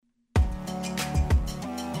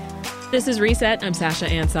This is Reset. I'm Sasha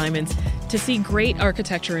Ann Simons. To see great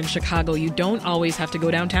architecture in Chicago, you don't always have to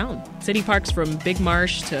go downtown. City parks from Big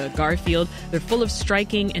Marsh to Garfield, they're full of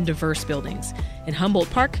striking and diverse buildings. And Humboldt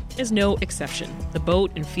Park is no exception. The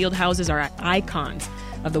boat and field houses are icons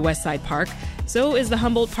of the West Side Park. So is the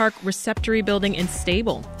Humboldt Park Receptory Building and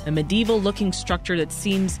Stable, a medieval-looking structure that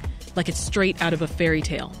seems like it's straight out of a fairy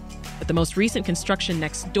tale. But the most recent construction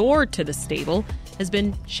next door to the stable has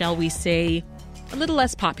been, shall we say, a little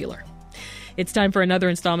less popular. It's time for another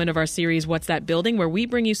installment of our series, What's That Building?, where we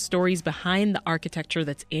bring you stories behind the architecture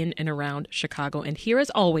that's in and around Chicago. And here, as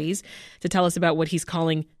always, to tell us about what he's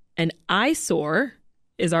calling an eyesore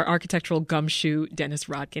is our architectural gumshoe, Dennis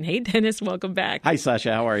Rodkin. Hey, Dennis, welcome back. Hi,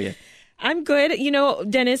 Sasha. How are you? I'm good. You know,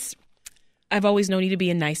 Dennis, I've always known you to be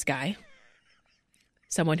a nice guy,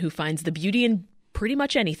 someone who finds the beauty in pretty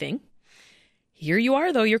much anything. Here you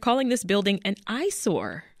are, though. You're calling this building an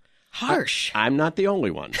eyesore. Harsh. I'm not the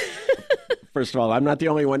only one. First of all, I'm not the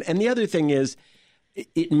only one. And the other thing is,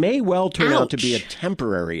 it may well turn out to be a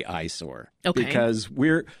temporary eyesore. Okay. Because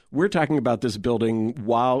we're talking about this building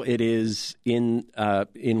while it is in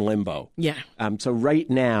limbo. Yeah. So right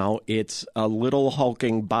now, it's a little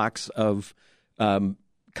hulking box of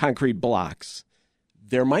concrete blocks.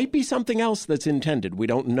 There might be something else that's intended. We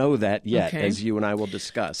don't know that yet, as you and I will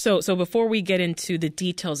discuss. So before we get into the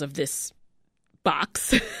details of this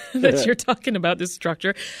box that you're talking about, this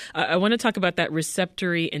structure, I want to talk about that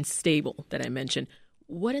receptory and stable that I mentioned.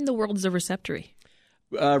 What in the world is a receptory?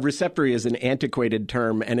 Receptory is an antiquated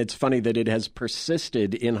term, and it's funny that it has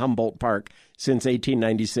persisted in Humboldt Park since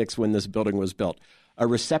 1896 when this building was built. A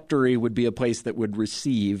receptory would be a place that would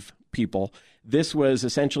receive people. This was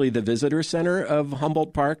essentially the visitor center of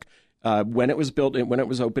Humboldt Park. When it was built, when it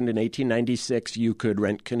was opened in 1896, you could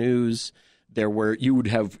rent canoes. You would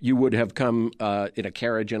have come in a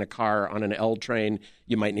carriage, in a car, on an L train.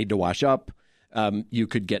 You might need to wash up. You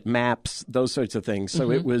could get maps, those sorts of things.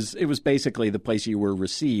 So it was basically the place you were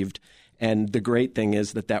received. And the great thing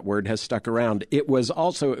is that word has stuck around. It was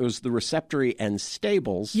the receptory and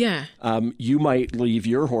stables. Yeah. You might leave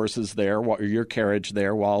your horses there or your carriage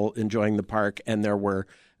there while enjoying the park, and there were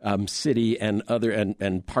city and other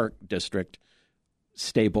and park district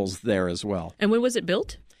stables there as well. And when was it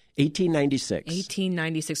built? 1896.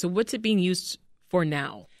 1896. So what's it being used for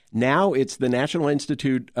now? Now it's the National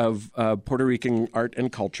Institute of Puerto Rican Art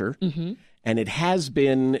and Culture. Mm-hmm. And it has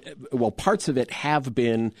been, parts of it have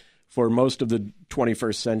been for most of the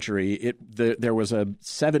 21st century. There was a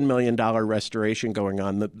 $7 million restoration going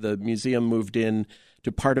on. The museum moved in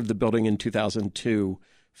to part of the building in 2002,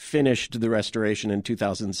 finished the restoration in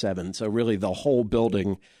 2007. So really the whole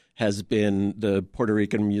building has been the Puerto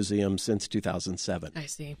Rican Museum since 2007. I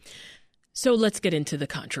see. So let's get into the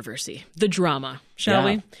controversy, the drama, shall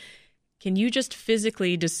we? Can you just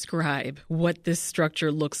physically describe what this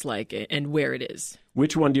structure looks like and where it is?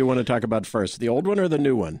 Which one do you want to talk about first, the old one or the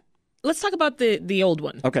new one? Let's talk about the old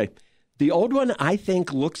one. Okay. The old one, I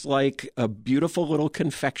think, looks like a beautiful little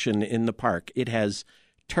confection in the park. It has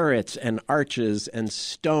turrets and arches and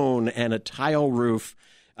stone and a tile roof.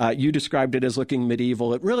 You described it as looking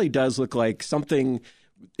medieval. It really does look like something.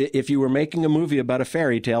 If you were making a movie about a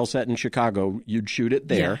fairy tale set in Chicago, you'd shoot it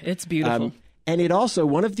there. Yeah, it's beautiful. And it also,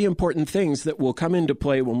 one of the important things that will come into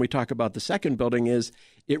play when we talk about the second building is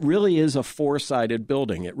it really is a four-sided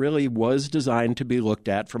building. It really was designed to be looked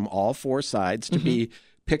at from all four sides, to be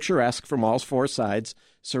picturesque from all four sides,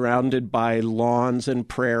 surrounded by lawns and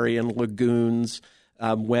prairie and lagoons.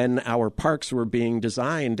 When our parks were being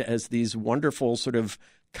designed as these wonderful sort of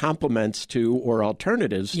complements to or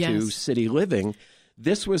alternatives to city living,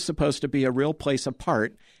 this was supposed to be a real place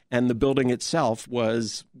apart, and the building itself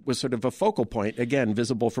was sort of a focal point, again,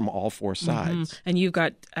 visible from all four sides. And you've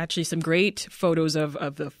got actually some great photos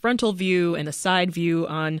of the frontal view and the side view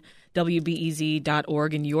on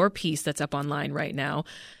WBEZ.org in your piece that's up online right now.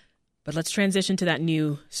 But let's transition to that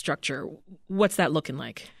new structure. What's that looking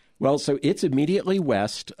like? Well, so it's immediately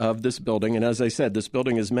west of this building. And as I said, this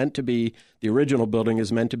building is meant to be, the original building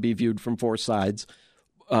is meant to be viewed from four sides.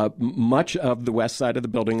 Much of the west side of the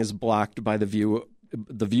building is blocked by the view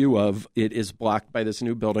of it is blocked by this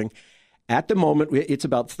new building. At the moment, it's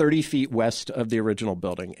about 30 feet west of the original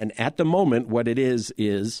building. And at the moment, what it is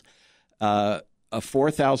a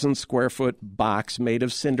 4,000 square foot box made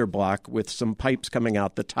of cinder block with some pipes coming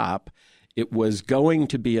out the top. It was going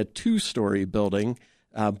to be a 2-story building,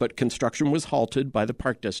 but construction was halted by the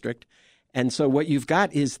Park District. And so what you've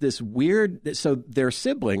got is this weird, so they're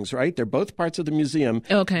siblings, right? They're both parts of the museum.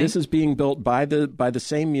 Okay. This is being built by the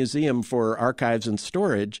same museum for archives and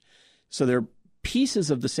storage. So they're pieces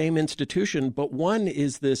of the same institution, but one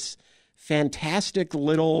is this fantastic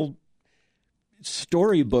little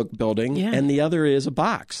storybook building, and the other is a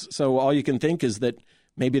box. So all you can think is that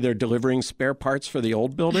maybe they're delivering spare parts for the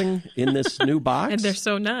old building in this new box. And they're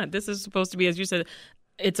so not. This is supposed to be, as you said,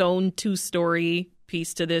 its own 2-story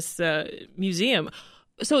piece to this museum.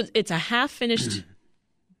 So it's a half-finished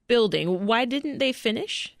building. Why didn't they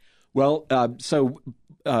finish? Well,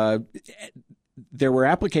 there were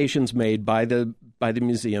applications made by the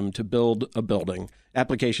museum to build a building,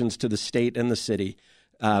 applications to the state and the city,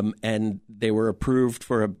 and they were approved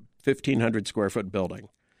for a 1,500 square foot building.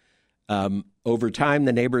 Over time,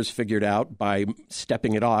 the neighbors figured out by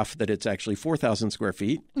stepping it off that it's actually 4,000 square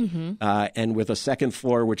feet. And with a second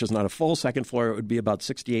floor, which is not a full second floor, it would be about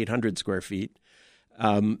 6,800 square feet.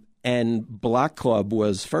 And Block Club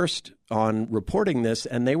was first on reporting this,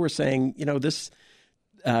 and they were saying, this,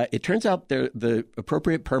 it turns out the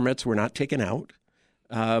appropriate permits were not taken out.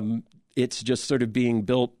 It's just sort of being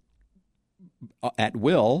built at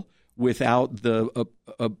will without the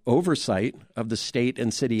oversight of the state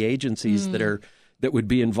and city agencies that would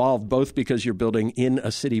be involved, both because you're building in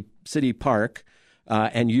a city park,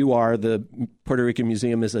 and you are the Puerto Rican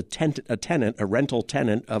Museum is a rental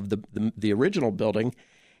tenant of the original building,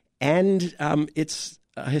 and it's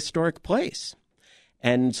a historic place.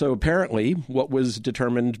 And so apparently what was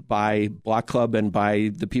determined by Block Club and by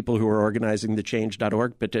the people who are organizing the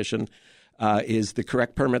Change.org petition is the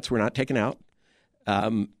correct permits were not taken out.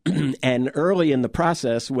 And early in the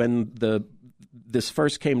process, when this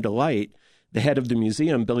first came to light, the head of the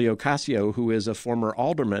museum, Billy Ocasio, who is a former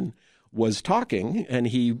alderman, was talking, and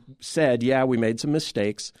he said, yeah, we made some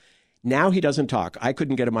mistakes. Now he doesn't talk. I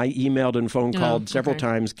couldn't get him. I emailed and phone called several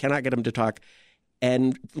times, cannot get him to talk.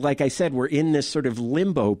 And like I said, we're in this sort of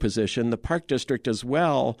limbo position. The Park District as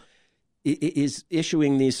well is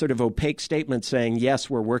issuing these sort of opaque statements saying, yes,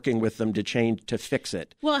 we're working with them to fix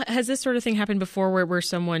it. Well, has this sort of thing happened before where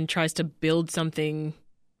someone tries to build something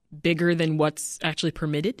bigger than what's actually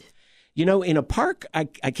permitted? In a park, I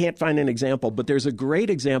can't find an example, but there's a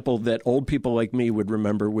great example that old people like me would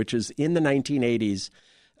remember, which is in the 1980s,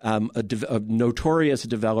 a notorious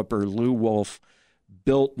developer, Lou Wolf,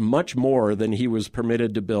 built much more than he was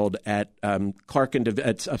permitted to build at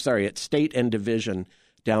at State and Division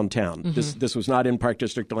downtown. This was not in Park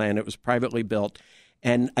District land; it was privately built,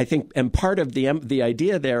 and I think part of the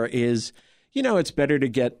idea there is, it's better to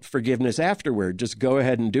get forgiveness afterward. Just go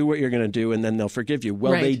ahead and do what you're going to do, and then they'll forgive you.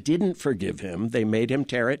 Well, They didn't forgive him; they made him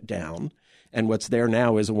tear it down, and what's there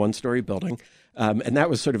now is a 1-story building, and that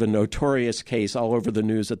was sort of a notorious case all over the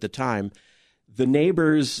news at the time. The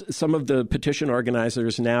neighbors, some of the petition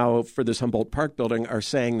organizers now for this Humboldt Park building are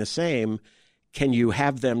saying the same. Can you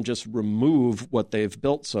have them just remove what they've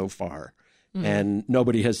built so far? And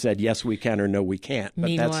nobody has said, yes, we can or no, we can't.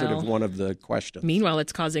 But that's sort of one of the questions. Meanwhile,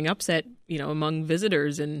 it's causing upset, among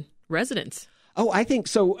visitors and residents. Oh, I think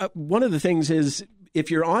so. One of the things is if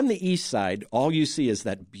you're on the east side, all you see is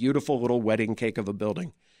that beautiful little wedding cake of a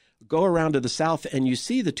building. Go around to the south and you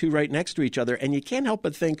see the two right next to each other, and you can't help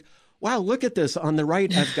but think, wow, look at this. On the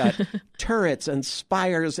right, I've got turrets and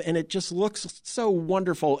spires, and it just looks so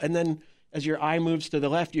wonderful. And then as your eye moves to the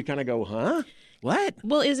left, you kind of go, huh? What?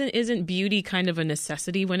 Well, isn't beauty kind of a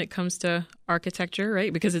necessity when it comes to architecture,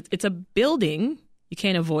 right? Because it's a building. You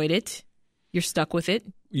can't avoid it. You're stuck with it.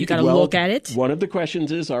 You got to look at it. One of the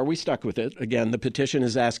questions is, are we stuck with it? Again, the petition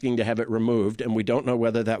is asking to have it removed, and we don't know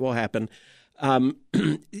whether that will happen.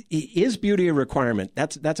 Is beauty a requirement?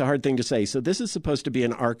 That's a hard thing to say. So this is supposed to be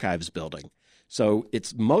an archives building. So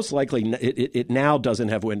it's most likely, it now doesn't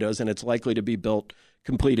have windows, and it's likely to be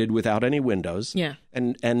completed without any windows. Yeah.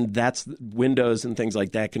 And that's windows and things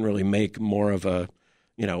like that can really make more of a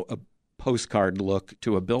postcard look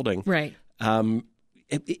to a building. Right. And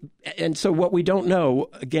so what we don't know,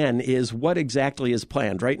 again, is what exactly is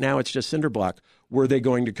planned. Right now, it's just cinder block. Were they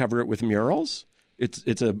going to cover it with murals? It's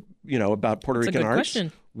about Puerto Rican arts.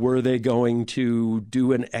 Question. Were they going to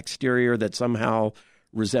do an exterior that somehow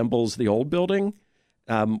resembles the old building?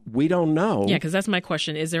 We don't know. Yeah, because that's my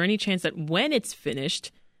question. Is there any chance that when it's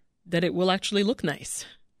finished, that it will actually look nice?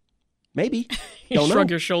 Maybe. You shrug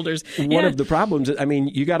your shoulders. One of the problems,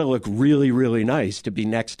 you got to look really, really nice to be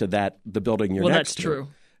next to the building you're next to. Well,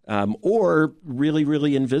 that's true. Or really,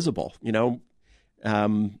 really invisible.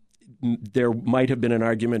 There might have been an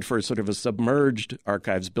argument for sort of a submerged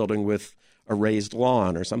archives building with a raised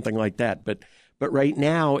lawn or something like that. But right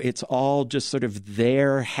now, it's all just sort of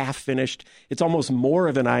there, half finished. It's almost more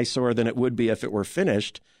of an eyesore than it would be if it were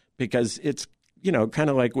finished, because it's kind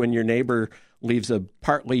of like when your neighbor leaves a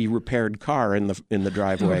partly repaired car in the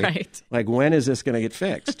driveway. Right. Like, when is this going to get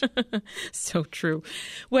fixed? So true.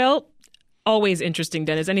 Well, always interesting,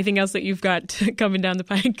 Dennis. Anything else that you've got coming down the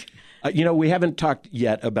pike? We haven't talked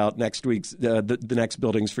yet about next week's the next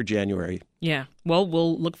buildings for January. Yeah. Well,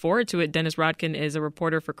 we'll look forward to it. Dennis Rodkin is a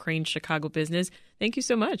reporter for Crain's Chicago Business. Thank you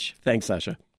so much. Thanks, Sasha.